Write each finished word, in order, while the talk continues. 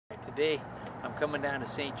Today I'm coming down to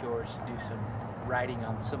St. George to do some riding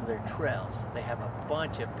on some of their trails. They have a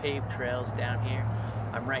bunch of paved trails down here.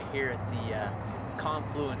 I'm right here at the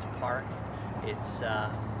Confluence Park. It's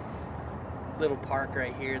a little park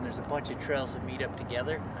right here, and there's a bunch of trails that meet up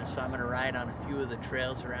together. And so I'm going to ride on a few of the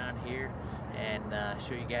trails around here and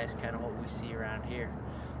show you guys kind of what we see around here.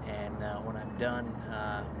 And when I'm done,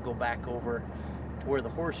 go back over to where the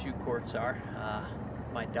horseshoe courts are.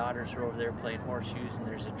 My daughters are over there playing horseshoes, and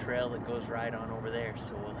there's a trail that goes right on over there,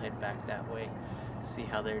 so we'll head back that way, see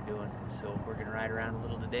how they're doing. So we're gonna ride around a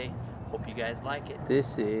little today. Hope you guys like it.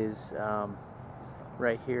 This is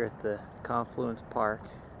right here at the Confluence Park.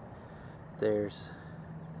 There's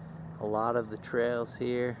a lot of the trails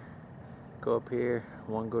here go up here.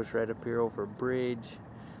 One goes right up here over a bridge.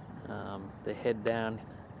 They head down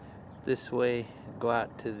this way, go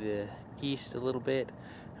out to the east a little bit,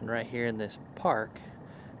 and right here in this park,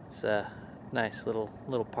 it's a nice little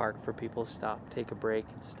park for people to stop, take a break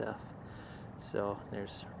and stuff. So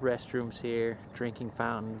there's restrooms here, drinking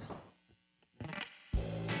fountains.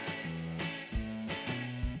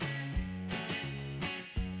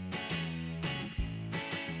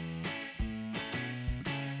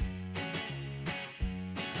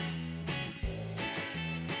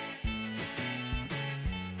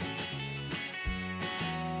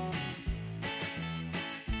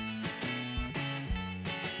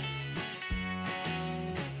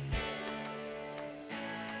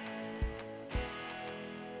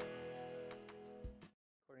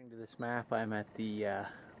 According to this map, I'm at the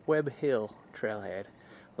Webb Hill trailhead.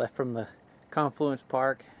 Left from the Confluence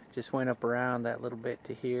Park, just went up around that little bit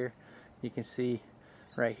to here. You can see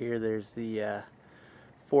right here there's the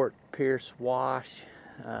Fort Pierce Wash,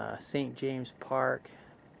 St. James Park,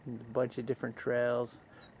 a bunch of different trails,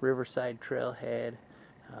 Riverside Trailhead,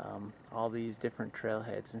 all these different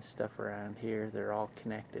trailheads and stuff around here. They're all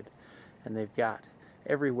connected, and they've got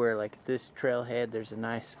everywhere. Like this trailhead, there's a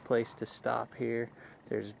nice place to stop here.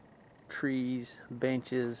 There's trees,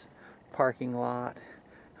 benches, parking lot.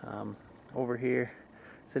 Over here,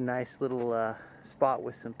 it's a nice little spot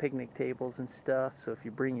with some picnic tables and stuff. So if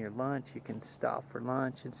you bring your lunch, you can stop for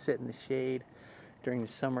lunch and sit in the shade. During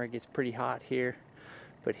the summer, it gets pretty hot here,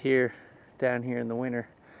 but here, down here in the winter,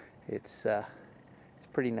 it's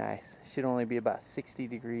pretty nice. It should only be about 60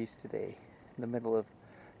 degrees today, in the middle of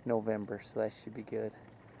November, so that should be good.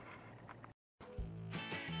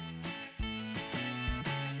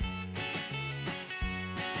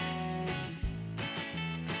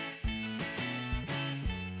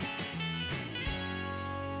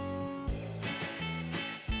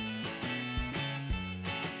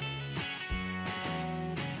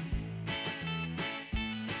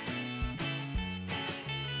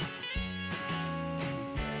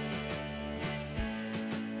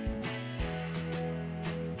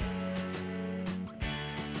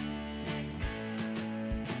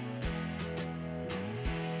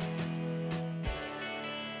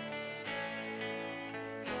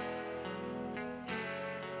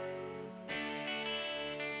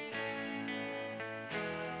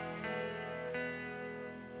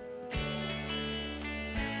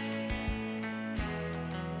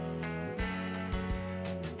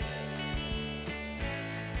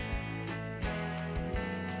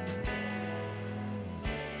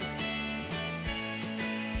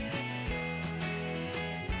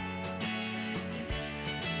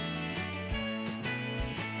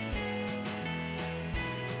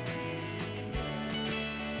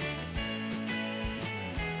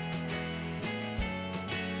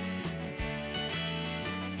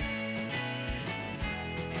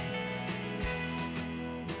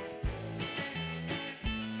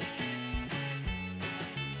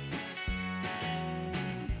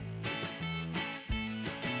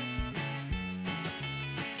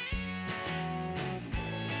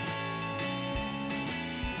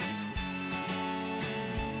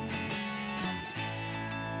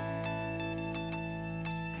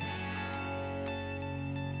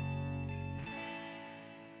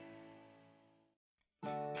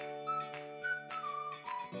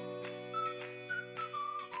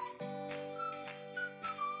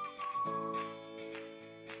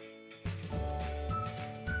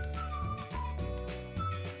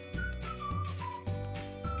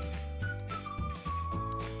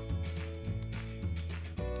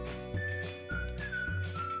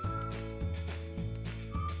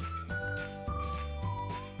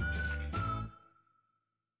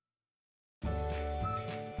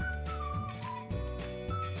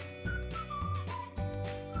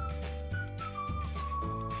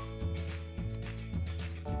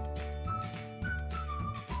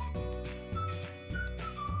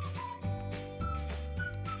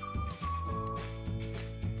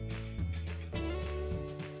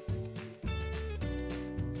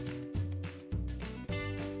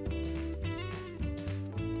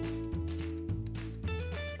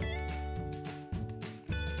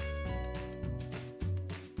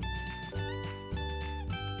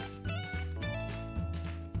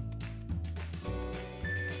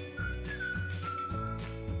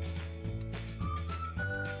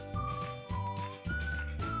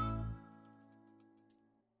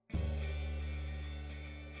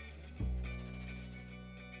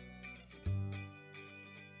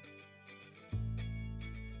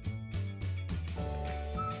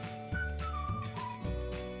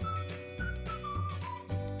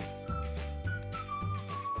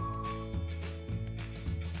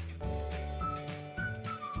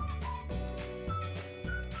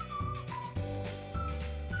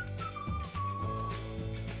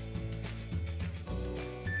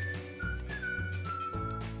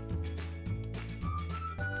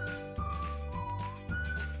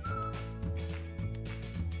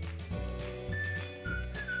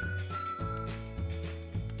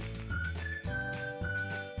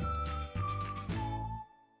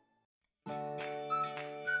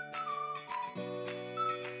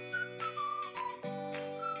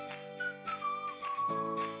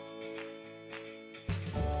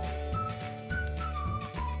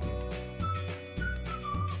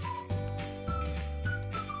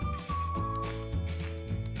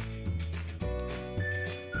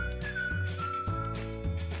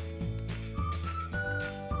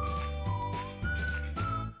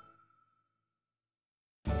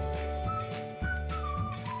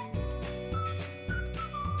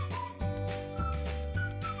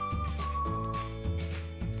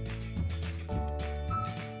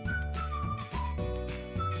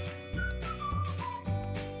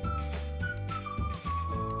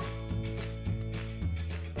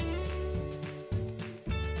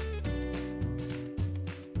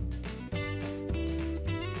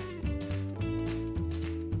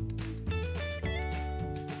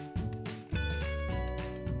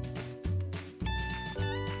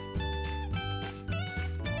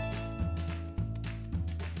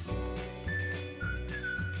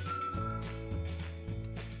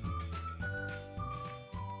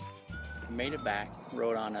 made it back,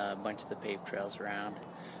 rode on a bunch of the paved trails around.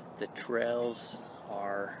 The trails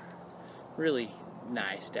are really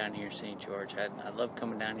nice down here in St. George. I love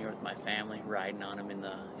coming down here with my family, riding on them in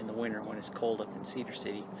the winter when it's cold up in Cedar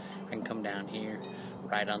City. I can come down here,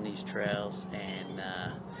 ride on these trails, and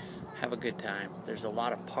have a good time. There's a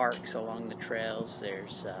lot of parks along the trails.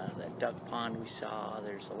 There's that duck pond we saw.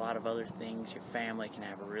 There's a lot of other things. Your family can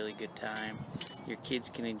have a really good time. Your kids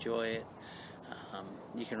can enjoy it.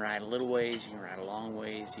 You can ride a little ways, you can ride a long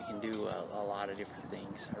ways, you can do a lot of different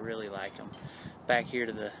things. I really like them. Back here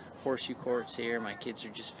to the horseshoe courts here, my kids are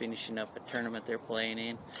just finishing up a tournament they're playing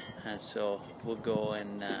in, so we'll go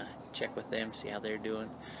and check with them, see how they're doing.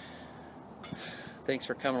 Thanks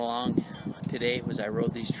for coming along today as I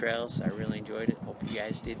rode these trails. I really enjoyed it. Hope you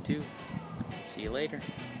guys did too. See you later.